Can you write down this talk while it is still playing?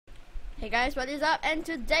Hey guys, what is up? And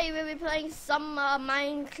today we'll be playing some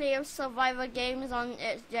Minecraft survivor games on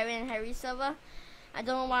JerryAndHarry server. I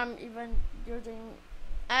don't know why I'm even using.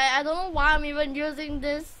 I don't know why I'm even using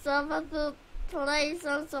this server to play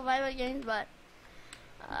some survivor games, but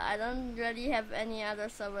I don't really have any other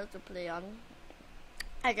server to play on.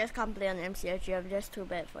 I just can't play on MCSG. I'm just too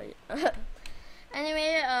bad for it.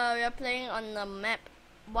 Anyway, we are playing on the map.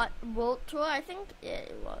 What World Tour? I think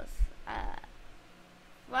it was.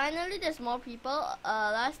 Finally, there's more people.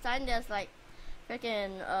 Last time there's like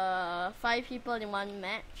freaking 5 people in one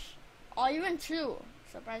match, or even 2,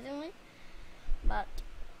 surprisingly. But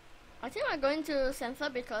I think we're going to censor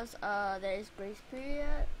because there is grace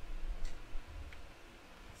period.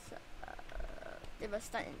 So, they will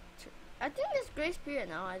start in 2. I think there's grace period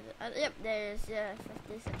now. Yep, there is. Yeah,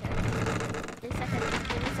 50 seconds. 50 seconds.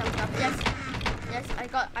 Give me some stuff. Yes,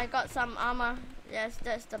 I got some armor. Yes,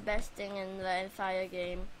 that's the best thing in the entire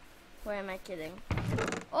game. Where am I kidding?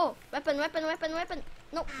 Oh, weapon.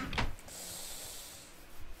 No.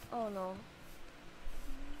 Oh no.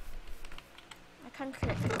 I can't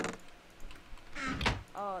click.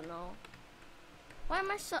 Oh no. Why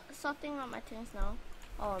am I sorting out my things now?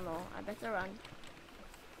 Oh no, I better run.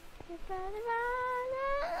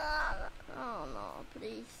 Oh no,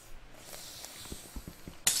 please.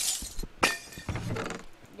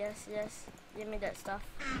 Yes. Give me that stuff.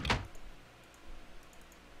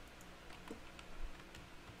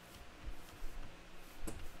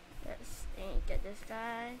 Let's get this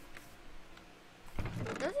guy. He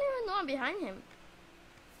doesn't even know I'm behind him.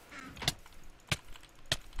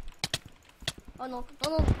 Oh no,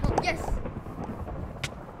 yes!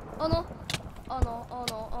 Oh no.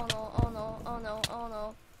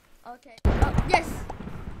 Okay. Oh, yes!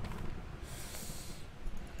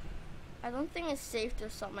 I don't think it's safe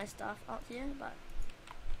to sort my stuff out here, but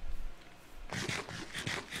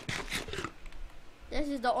this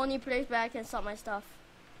is the only place where I can sort my stuff.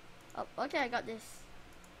 Oh, okay, I got this.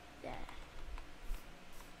 Yeah.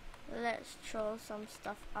 Let's throw some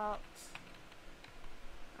stuff out.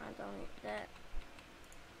 I don't need that.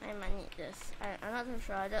 I might need this. I'm not too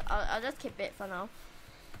sure. I'll just keep it for now.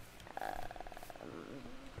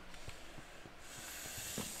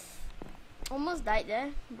 Almost died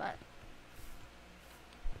there, but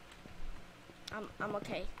I'm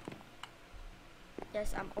okay.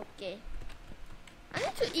 Yes, I'm okay. I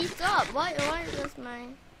need to eat up. Why does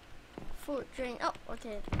my food drain? Oh,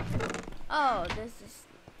 okay. Oh, this is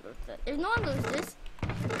looted. If no one loses this,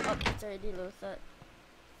 oh, it's already looted.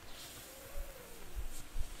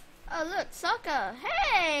 Oh look, soccer.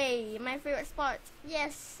 Hey, my favorite sport.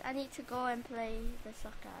 Yes, I need to go and play the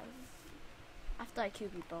soccer after I kill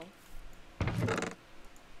people.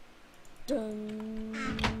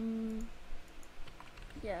 Dun.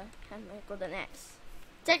 Yeah, have my golden axe.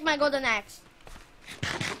 Take my golden axe.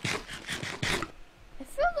 I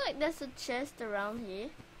feel like there's a chest around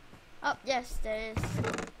here. Oh, yes, there is.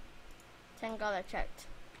 Thank God I checked.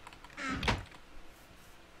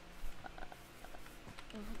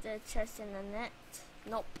 The chest in the net.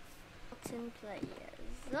 Nope. 10 players.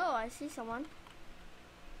 Oh, I see someone.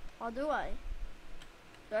 Or do I?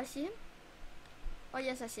 Do I see him? Oh,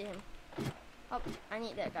 yes, I see him. Oh, I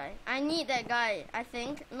need that guy. I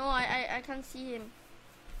think. No, I can't see him.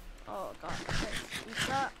 Oh god.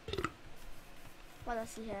 What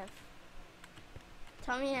does he have?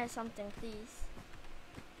 Tell me he has something, please.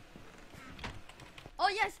 Oh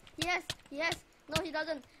yes, he has. No, he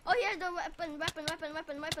doesn't. Oh, he has the weapon.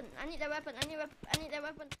 I need that weapon.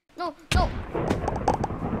 No.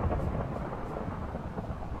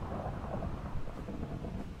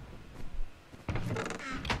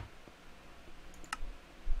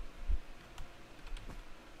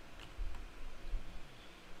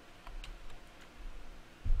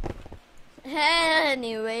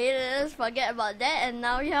 Anyway, let's forget about that, and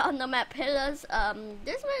now we are on the map Pillars.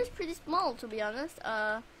 This map is pretty small, to be honest.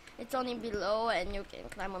 It's only below and you can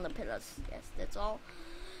climb on the pillars. Yes, that's all.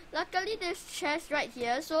 Luckily there's chests right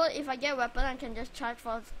here, so if I get a weapon I can just charge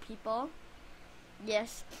for people.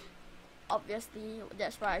 Yes, obviously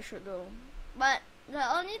that's what I should do. But the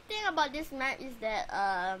only thing about this map is that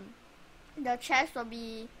the chests will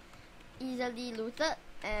be easily looted.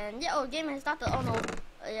 And yeah, oh, game has started. Oh no.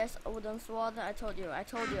 Yes, a wooden sword. I told you. I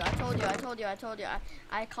called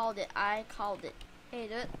it. Hey,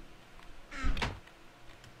 dude.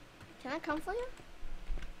 Can I come for you?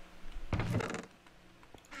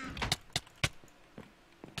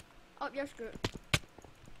 Oh, you're screwed.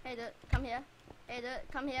 Hey, dude, come here.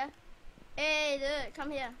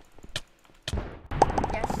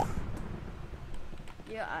 Yes.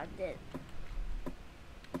 You are dead.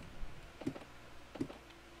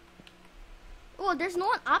 Oh, there's no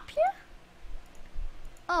one up here?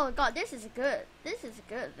 Oh god, this is good. This is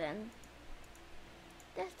good then.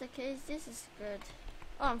 That's the case, this is good.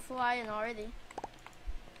 Oh, I'm full iron already.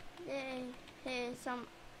 Yay. Hey, some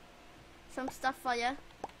stuff for ya.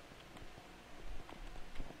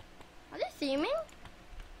 Are they theming?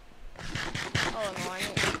 Oh no, I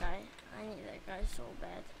need that guy. I need that guy so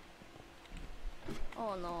bad.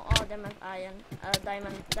 Oh no, oh damn it, iron.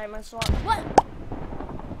 Diamond sword. What?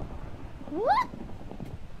 What?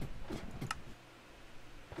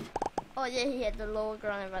 Oh yeah, he had the lower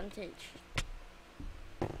ground advantage.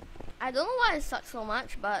 I don't know why it sucks so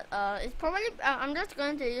much, but it's probably, I'm just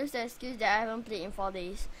going to use the excuse that I haven't played in 4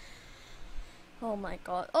 days. Oh my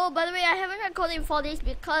god. Oh, by the way, I haven't recorded in 4 days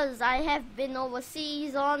because I have been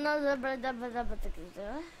overseas on I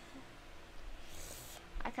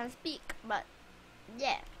can't speak, but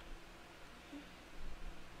yeah.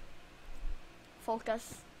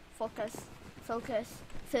 Focus.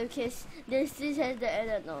 This has the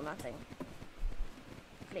edit. No, nothing.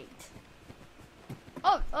 Great.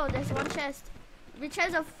 Oh, there's one chest which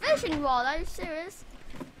has a fishing rod. Are you serious?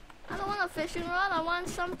 I don't want a fishing rod. I want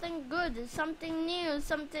something good, something new,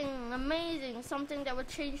 something amazing, something that will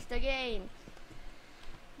change the game.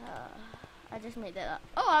 I just made that up.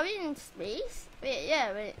 Oh, are we in space? Wait,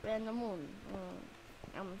 yeah, we're in the moon.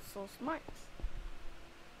 I'm so smart.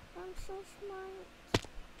 I'm so smart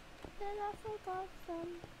that I forgot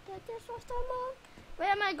that this was the moon. Where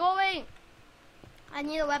am I going? I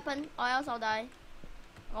need a weapon, or else I'll die.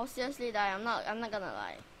 I'll seriously die. I'm not gonna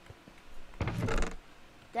lie.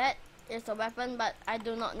 That is a weapon, but I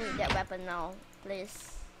do not need that weapon now.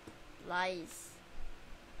 Please, lies.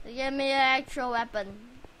 Give me an actual weapon,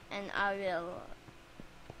 and I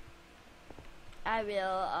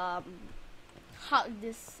will hug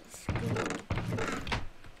this screen.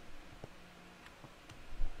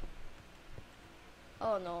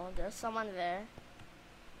 Oh no, there's someone there.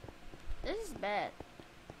 This is bad.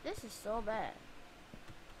 This is so bad.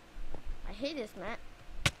 I hate this map.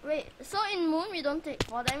 Wait, so in Moon we don't take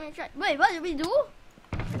 4 damage, right? Wait, what did we do?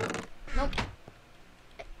 Nope.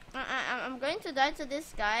 I'm going to die to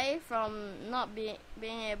this guy from not being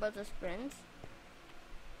able to sprint.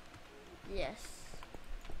 Yes.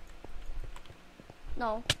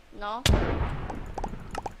 No.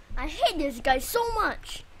 I hate this guy so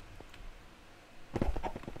much.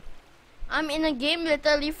 I'm in a game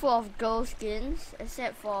literally full of girl skins,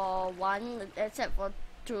 except for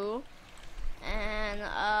 2. And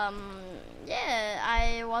yeah,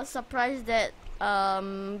 I was surprised that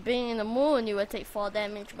being in the moon you would take 4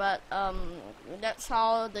 damage, but that's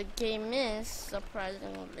how the game is,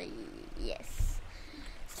 surprisingly. Yes.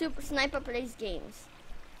 Super Sniper plays games.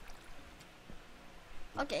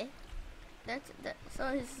 Okay. So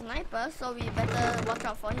he's a sniper, so we better watch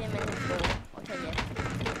out for him and his bow. Okay, yeah.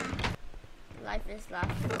 Life is life.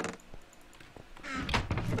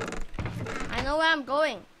 I know where I'm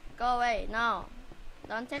going. Go away now.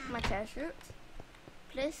 Don't take my chest loot.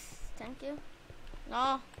 Please, thank you.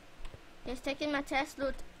 No. He's taking my chest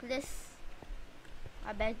loot. Please.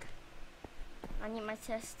 I beg. I need my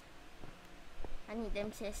chest. I need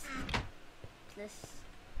them chests. Please.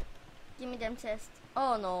 Give me them chests.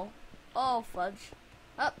 Oh no. Oh fudge.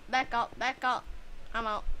 Up, back out. I'm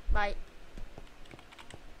out. Bye.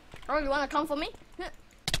 Oh, you wanna come for me?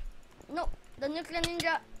 No, the nuclear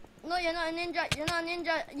ninja. No, you're not a ninja. You're not a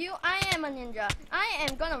ninja. I am a ninja. I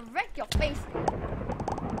am gonna wreck your face.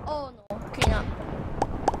 Oh no. Clean up.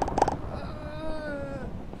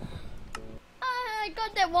 I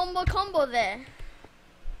got that WUMBO combo there.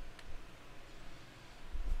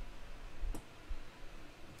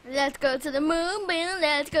 Let's go to the moon, baby.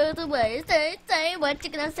 Let's go to where. Say what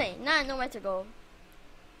you gonna say. Now I know where to go.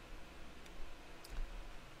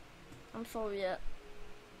 I'm so weird.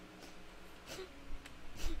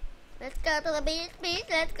 Let's go to the beach.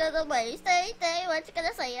 Let's go to the way. Say what you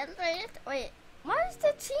gonna say. Wait, why is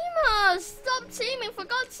the teamer? Stop teaming, for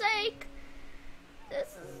God's sake. This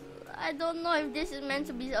is, I don't know if this is meant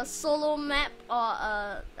to be a solo map or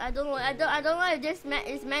I don't know. I don't know if this map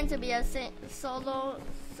is meant to be a solo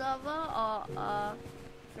server or a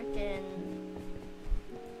freaking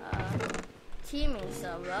teaming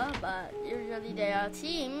server, but usually there are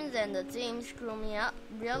teams and the teams screw me up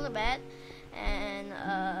really bad. And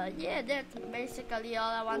yeah, that's basically all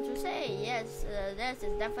I want to say. Yes, this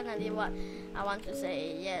is definitely what I want to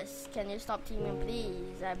say. Yes, can you stop teaming,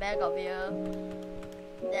 please? I beg of you.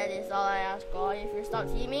 That is all I ask for. If you stop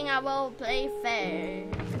teaming, I will play fair.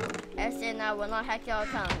 As in, I will not hack your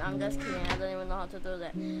account. I'm just kidding. I don't even know how to do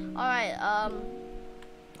that. Alright,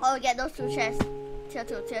 oh, get those 2 chests. Tier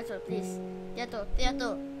 2, please. Tier 2.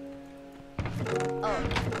 Oh.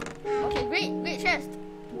 Okay, great chest.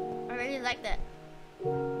 I really like that.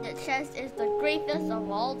 The chest is the greatest of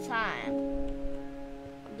all time.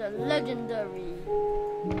 The legendary,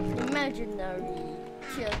 imaginary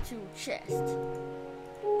tier 2 chest.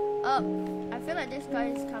 Oh, I feel like this guy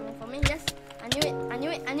is coming for me. Yes, I knew it.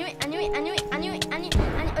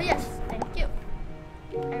 Oh yes, thank you.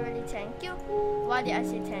 I really thank you. Why did I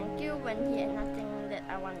say thank you when he had nothing that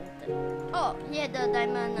I wanted? Oh, he had the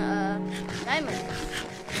diamonds.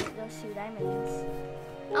 Those 2 diamonds.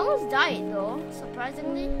 I almost died though,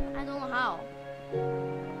 surprisingly. I don't know how.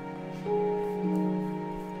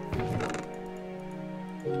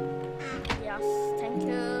 Yes, thank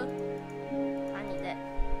you. I need that.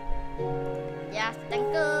 Yes, thank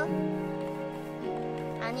you.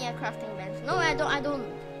 I need a crafting bench. No, I don't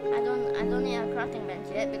need a crafting bench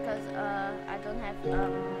yet because I don't have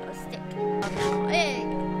a stick. Hey,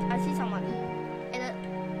 I see someone.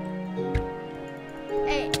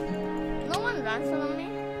 Hey, no one runs from me.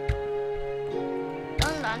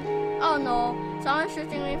 Don't run. Oh no, someone's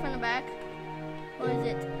shooting me from the back. Who is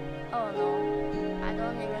it? Oh no, I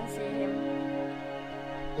don't even see him.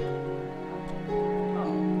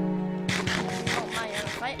 Oh my, you're gonna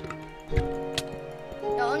fight?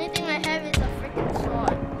 The only thing I have is a freaking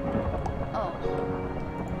sword. Oh.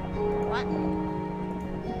 What?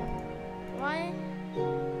 Why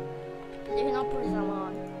did he not put his armor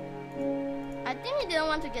on? I think he didn't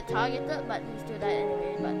want to get targeted, but he still died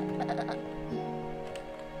anyway. But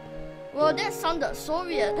well, that sounded so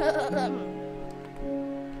weird.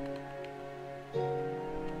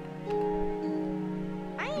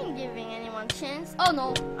 I ain't giving anyone a chance. Oh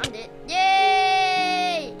no, I'm dead.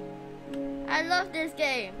 Yay! I love this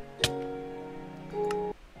game.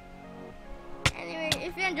 Anyway,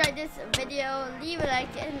 if you enjoyed this video, leave a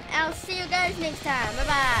like and I'll see you guys next time. Bye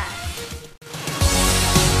bye.